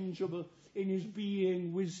 unchangeable in his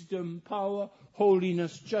being, wisdom, power,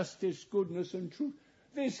 holiness, justice, goodness, and truth.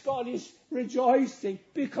 This God is rejoicing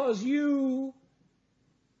because you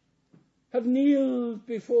have kneeled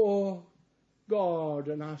before God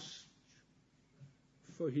and asked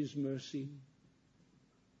for his mercy.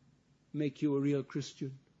 Make you a real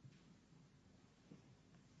Christian.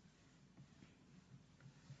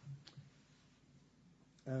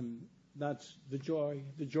 That's the joy.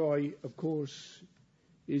 The joy, of course,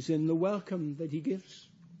 is in the welcome that he gives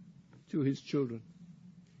to his children,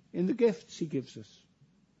 in the gifts he gives us.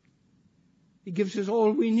 He gives us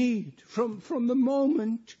all we need from the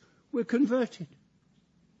moment we're converted.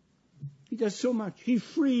 He does so much. He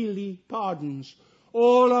freely pardons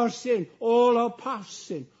all our sin, all our past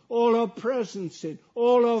sin, all our present sin,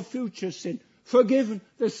 all our future sin. Forgiven.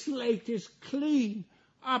 The slate is clean.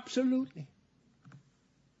 Absolutely.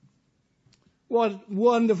 What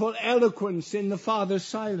wonderful eloquence in the Father's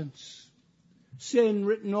silence. Sin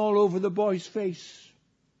written all over the boy's face.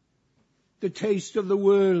 The taste of the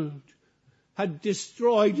world had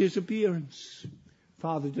destroyed his appearance.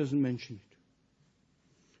 Father doesn't mention it.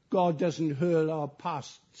 God doesn't hurl our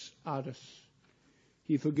pasts at us.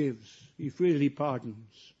 He forgives. He freely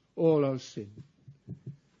pardons all our sin.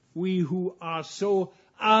 We who are so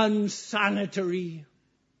unsanitary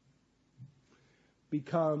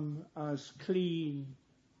become as clean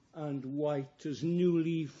and white as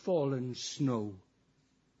newly fallen snow.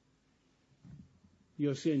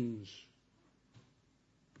 Your sins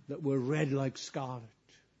that were red like scarlet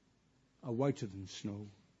are whiter than snow.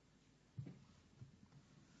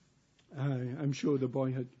 I'm sure the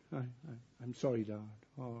boy had... I'm sorry, Dad.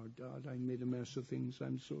 Oh, Dad, I made a mess of things.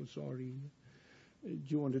 I'm so sorry. Do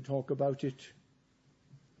you want to talk about it?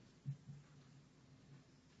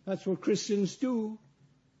 That's what Christians do.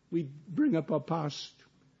 We bring up our past.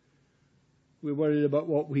 We're worried about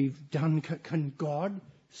what we've done. Can God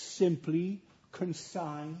simply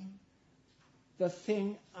consign the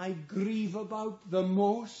thing I grieve about the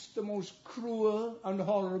most cruel and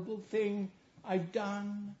horrible thing I've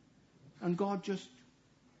done, and God just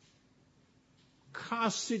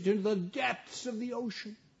casts it into the depths of the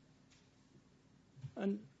ocean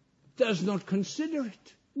and does not consider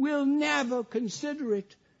it, will never consider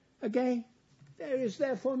it again? There is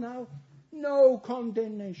therefore now no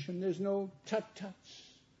condemnation. There's no tut-tuts.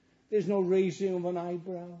 There's no raising of an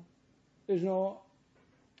eyebrow. There's no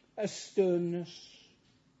a sternness,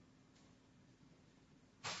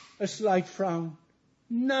 a slight frown.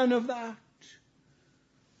 None of that.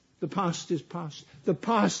 The past is past. The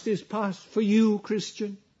past is past for you,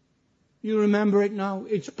 Christian. You remember it now.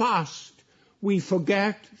 It's past. We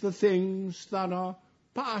forget the things that are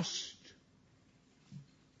past.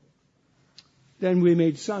 Then we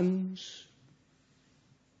made sons.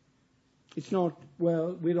 It's not,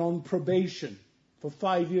 well, we're on probation for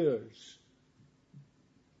 5 years.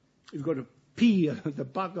 We've got to pee at the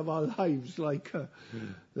back of our lives like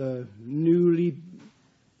the newly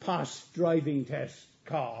passed driving test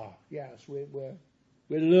car. Yes, we're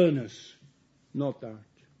learners. Not that.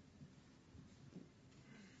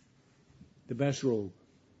 The best robe.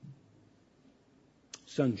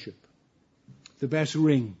 Sonship. The best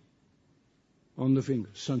ring on the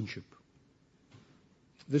finger. Sonship.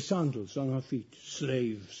 The sandals on our feet.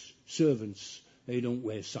 Slaves, servants, they don't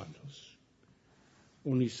wear sandals.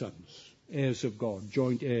 Only sons, heirs of God,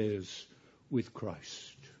 joint heirs with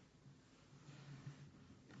Christ.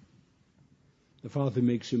 The Father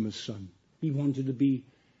makes him a son. He wanted to be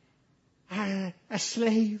a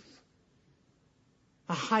slave,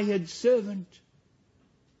 a hired servant.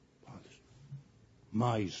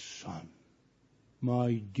 My son,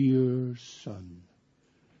 my dear son,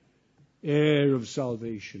 heir of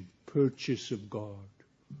salvation, purchase of God,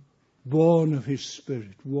 born of his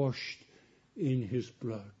Spirit, washed in his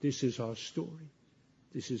blood. This is our story.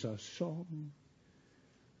 This is our song.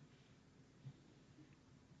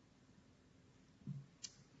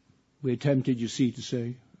 We're tempted, you see, to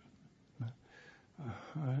say,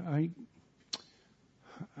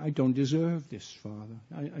 I don't deserve this, Father.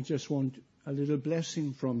 I just want a little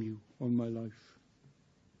blessing from you on my life.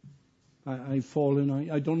 I've fallen.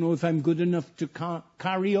 I don't know if I'm good enough to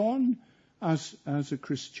carry on as a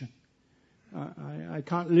Christian. I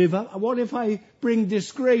can't live up. What if I bring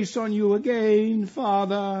disgrace on you again,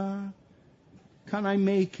 Father? Can I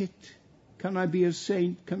make it? Can I be a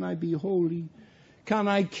saint? Can I be holy? Can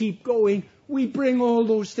I keep going? We bring all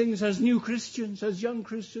those things as new Christians, as young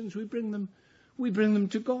Christians. We bring them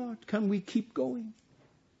to God. Can we keep going?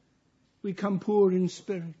 We come poor in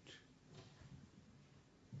spirit.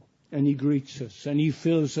 And he greets us and he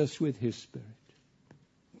fills us with his Spirit.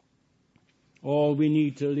 All we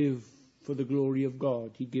need to live for the glory of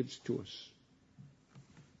God, he gives to us.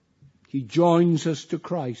 He joins us to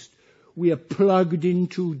Christ. We are plugged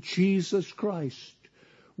into Jesus Christ.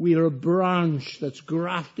 We are a branch that's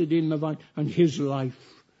grafted in the vine, and his life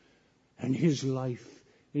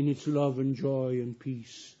in its love and joy and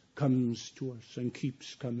peace comes to us and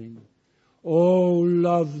keeps coming. Oh,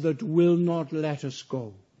 love that will not let us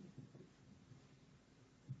go.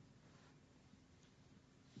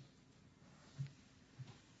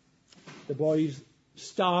 The boys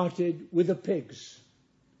started with the pigs.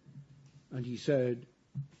 And he said,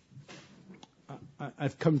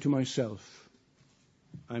 I've come to myself.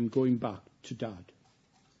 I'm going back to Dad.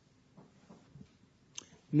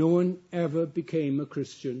 No one ever became a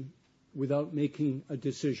Christian without making a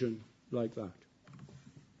decision like that.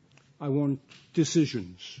 I want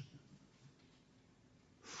decisions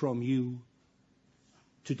from you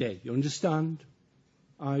today. You understand?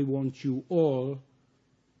 I want you all,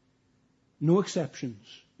 no exceptions,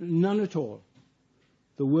 none at all.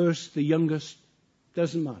 The worst, the youngest,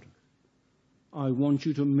 doesn't matter. I want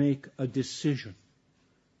you to make a decision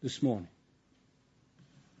this morning.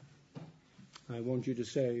 I want you to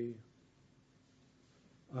say,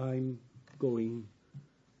 I'm going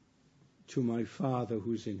to my Father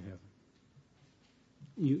who's in heaven.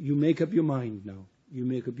 You make up your mind now. You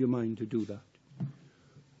make up your mind to do that.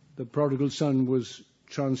 The prodigal son was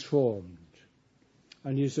transformed,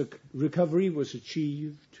 and his recovery was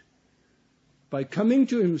achieved by coming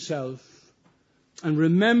to himself and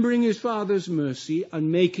remembering his father's mercy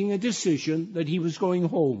and making a decision that he was going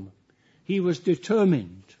home. He was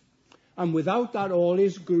determined. And without that, all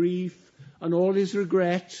his grief and all his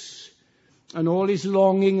regrets and all his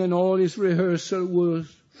longing and all his rehearsal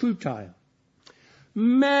was futile.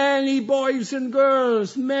 Many boys and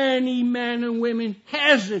girls, many men and women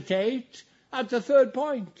hesitate at the third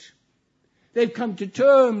point. They've come to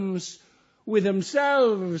terms with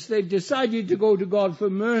themselves. They've decided to go to God for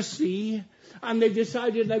mercy, and they've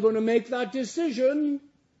decided they're going to make that decision,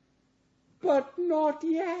 but not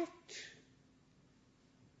yet.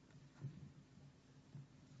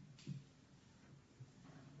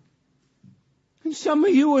 And some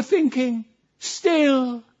of you are thinking,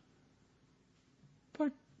 still,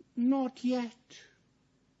 but not yet.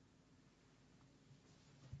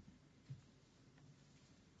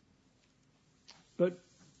 But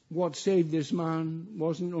what saved this man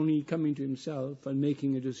wasn't only coming to himself and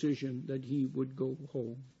making a decision that he would go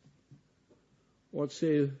home. What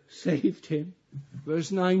saved him?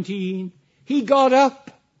 Verse 19, he got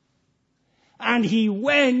up and he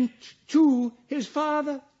went to his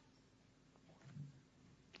father.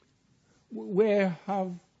 Where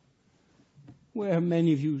have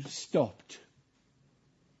many of you stopped?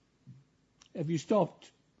 Have you stopped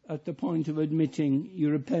at the point of admitting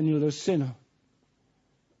you're a penniless sinner?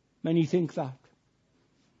 Many think that.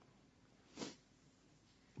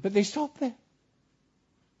 But they stop there.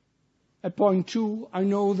 At point 2, I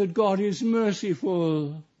know that God is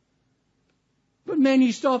merciful. But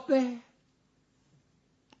many stop there.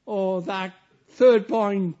 Or that third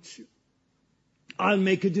point, I'll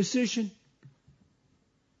make a decision.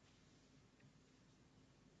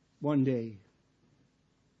 One day.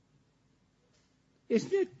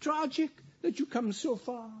 Isn't it tragic that you come so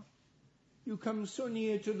far? You come so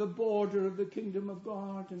near to the border of the kingdom of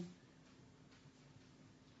God, and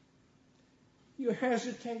you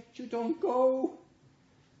hesitate, you don't go.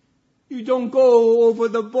 You don't go over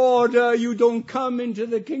the border, you don't come into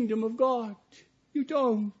the kingdom of God. You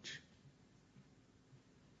don't.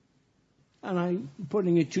 And I'm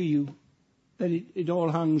putting it to you that it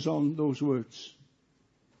all hangs on those words.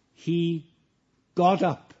 He got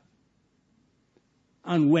up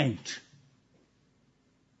and went.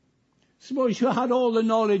 Suppose you had all the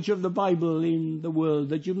knowledge of the Bible in the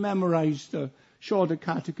world, that you memorized the shorter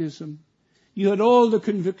catechism. You had all the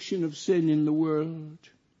conviction of sin in the world,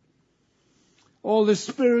 all the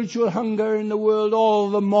spiritual hunger in the world, all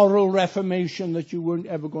the moral reformation that you weren't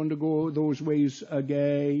ever going to go those ways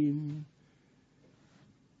again.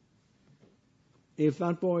 If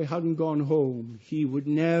that boy hadn't gone home, he would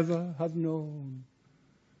never have known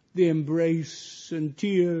the embrace and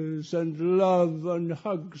tears and love and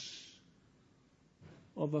hugs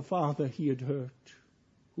of a father he had hurt,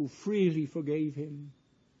 who freely forgave him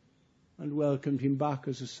and welcomed him back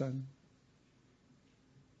as a son.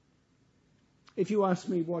 If you ask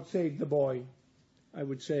me what saved the boy, I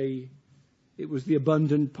would say it was the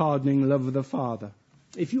abundant, pardoning love of the Father.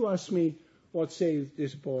 If you ask me what saved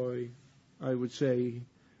this boy, I would say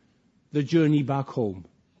the journey back home.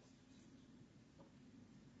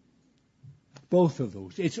 Both of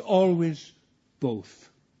those. It's always both.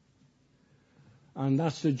 And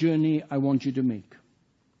that's the journey I want you to make.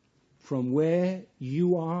 From where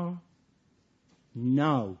you are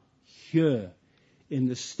now, here, in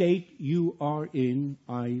the state you are in,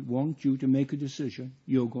 I want you to make a decision.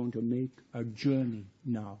 You're going to make a journey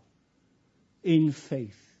now. In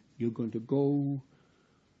faith, you're going to go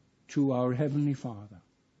to our Heavenly Father.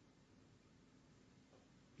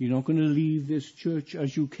 You're not going to leave this church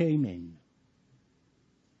as you came in.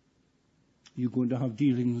 You're going to have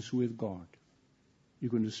dealings with God. You're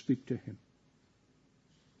going to speak to Him.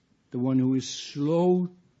 The one who is slow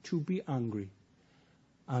to be angry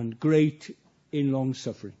and great in long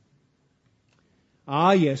suffering.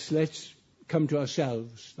 Ah, yes, let's come to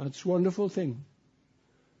ourselves. That's a wonderful thing,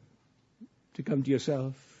 to come to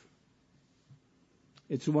yourself.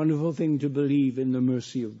 It's a wonderful thing to believe in the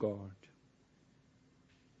mercy of God.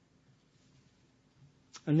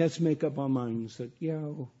 And let's make up our minds that,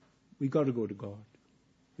 we've got to go to God.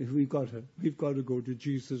 We've got to go to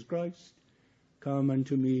Jesus Christ. Come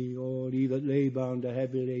unto me, all ye that lay bound are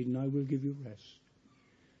heavy laden, I will give you rest.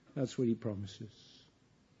 That's what He promises.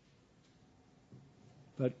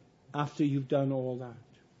 But after you've done all that,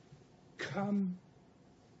 come.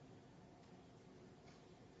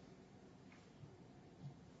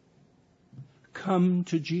 Come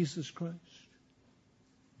to Jesus Christ.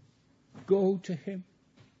 Go to Him.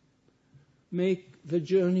 Make the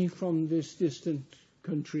journey from this distant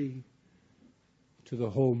country to the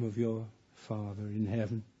home of your Father in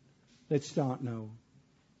heaven. Let's start now.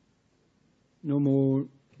 No more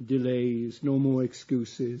delays, no more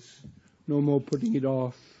excuses, no more putting it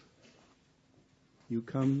off. You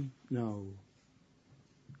come now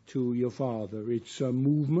to your Father. It's a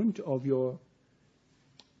movement of your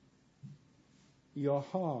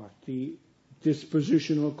heart, the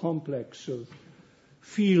dispositional complex of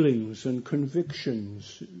feelings and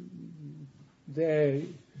convictions. They're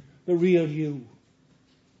the real you,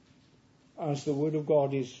 as the Word of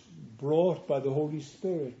God is brought by the Holy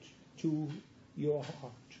Spirit to your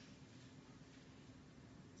heart.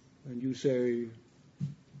 And you say,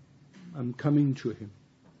 I'm coming to Him.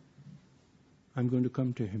 I'm going to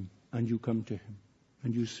come to Him. And you come to Him.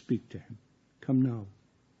 And you speak to Him. Come now.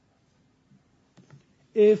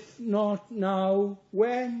 If not now,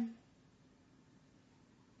 when?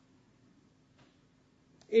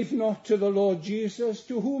 If not to the Lord Jesus,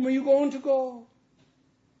 to whom are you going to go?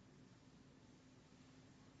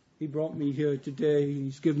 He brought me here today.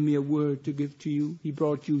 He's given me a word to give to you. He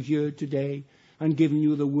brought you here today and given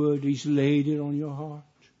you the word. He's laid it on your heart.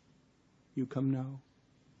 You come now.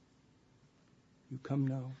 You come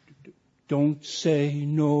now. Don't say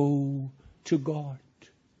no to God.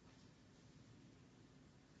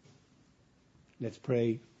 Let's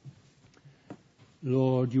pray.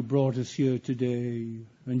 Lord, you brought us here today,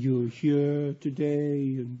 and you're here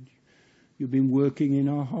today, and you've been working in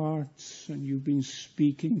our hearts, and you've been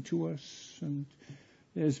speaking to us, and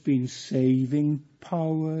there's been saving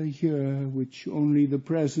power here, which only the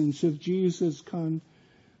presence of Jesus can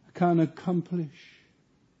accomplish.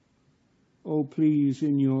 Oh, please,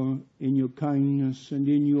 in your kindness and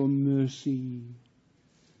in your mercy,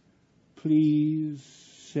 please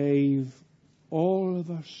save all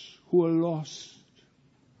of us who are lost.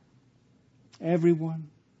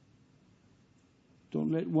 Everyone.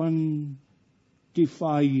 Don't let one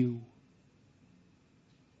defy you.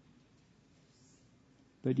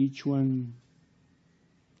 But each one,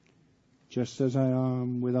 just as I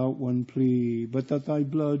am, without one plea, but that thy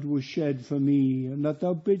blood was shed for me, and that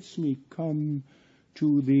thou bidst me come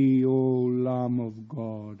to thee, O Lamb of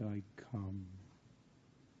God, I come.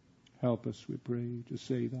 Help us, we pray, to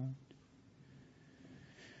say that.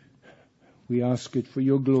 We ask it for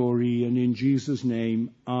your glory, and in Jesus'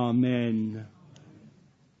 name, amen.